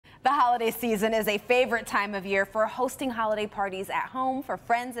The holiday season is a favorite time of year for hosting holiday parties at home for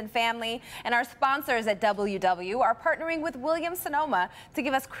friends and family. And our sponsors at WW are partnering with Williams-Sonoma to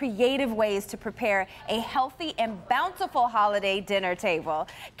give us creative ways to prepare a healthy and bountiful holiday dinner table.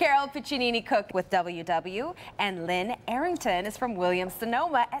 Carol Piccinini cooked with WW, and Lynn Arrington is from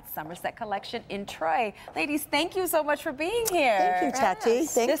Williams-Sonoma at Somerset Collection in Troy. Ladies, thank you so much for being here. Thank you, Tati.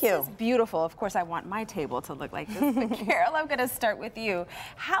 Thank you. This is beautiful. Of course, I want my table to look like this. But Carol, I'm going to start with you.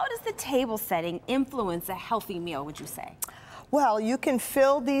 How does the table setting influence a healthy meal, would you say? Well, you can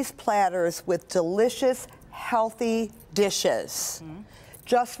fill these platters with delicious, healthy dishes.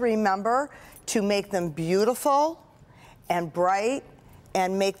 Just remember to make them beautiful and bright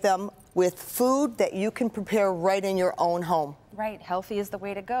and make them with food that you can prepare right in your own home. Right, healthy is the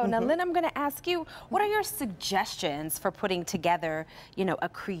way to go. Now, Lynn, I'm going to ask you, what are your suggestions for putting together, a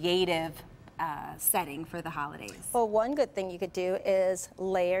creative setting for the holidays? Well, one good thing you could do is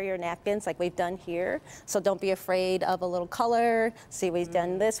layer your napkins like we've done here. So don't be afraid of a little color. See, we've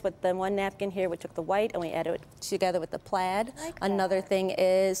done this with the one napkin here. We took the white and we added it together with the plaid. Another thing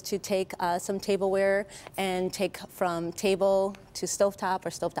is to take some tableware and take from table to stovetop or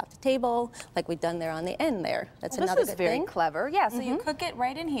stovetop to table, like we've done there on the end there. That's another good thing. This is very clever. Yeah, so you cook it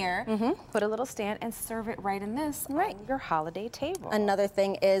right in here, put a little stand, and serve it right in this on your holiday table. Another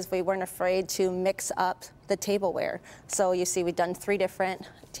thing is we weren't afraid to mix up the tableware. So you see we've done 3 different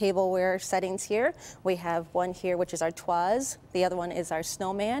tableware settings here. We have one here which is our Twas, the other one is our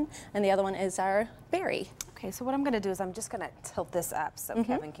snowman, and the other one is our berry. Okay, so what I'm going to do is I'm just going to tilt this up so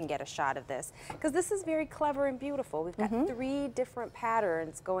Kevin can get a shot of this, because this is very clever and beautiful. We've got 3 different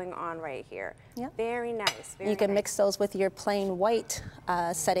patterns going on right here. Yep. Very nice. You can mix those with your plain white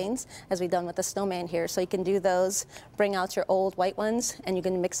settings, as we've done with the snowman here. So you can do those, bring out your old white ones, and you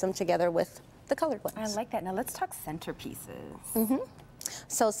can mix them together with the colored ones. I like that. Now let's talk centerpieces.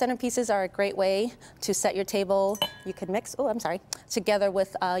 So centerpieces are a great way to set your table. You could mix, together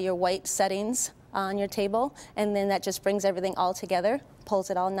with your white settings on your table, and then that just brings everything all together, pulls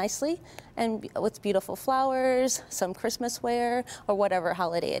it all nicely, and with beautiful flowers, some Christmas wear, or whatever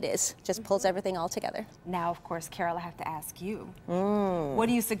holiday it is, just pulls everything all together. Now, of course, Carol, I have to ask you, what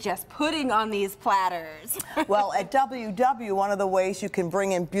do you suggest putting on these platters? Well, at WW, one of the ways you can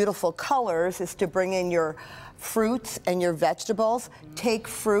bring in beautiful colors is to bring in your fruits and your vegetables. Take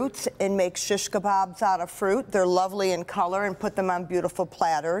fruits and make shish kebabs out of fruit. They're lovely in color, and put them on beautiful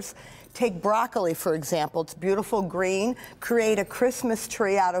platters. Take broccoli, for example. It's beautiful green. Create a Christmas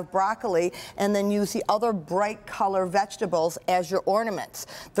tree out of broccoli, and then use the other bright color vegetables as your ornaments.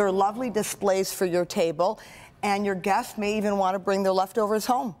 They're lovely displays for your table, and your guests may even want to bring their leftovers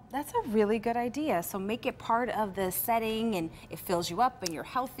home. That's a really good idea. So make it part of the setting, and it fills you up, and you're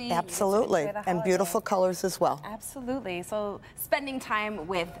healthy. Absolutely, and beautiful colors as well. Absolutely. So spending time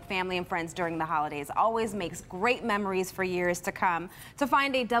with family and friends during the holidays always makes great memories for years to come. To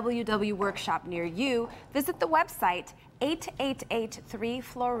find a WW workshop near you, visit the website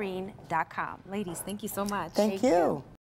 8883florine.com. Ladies, thank you so much. Thank you.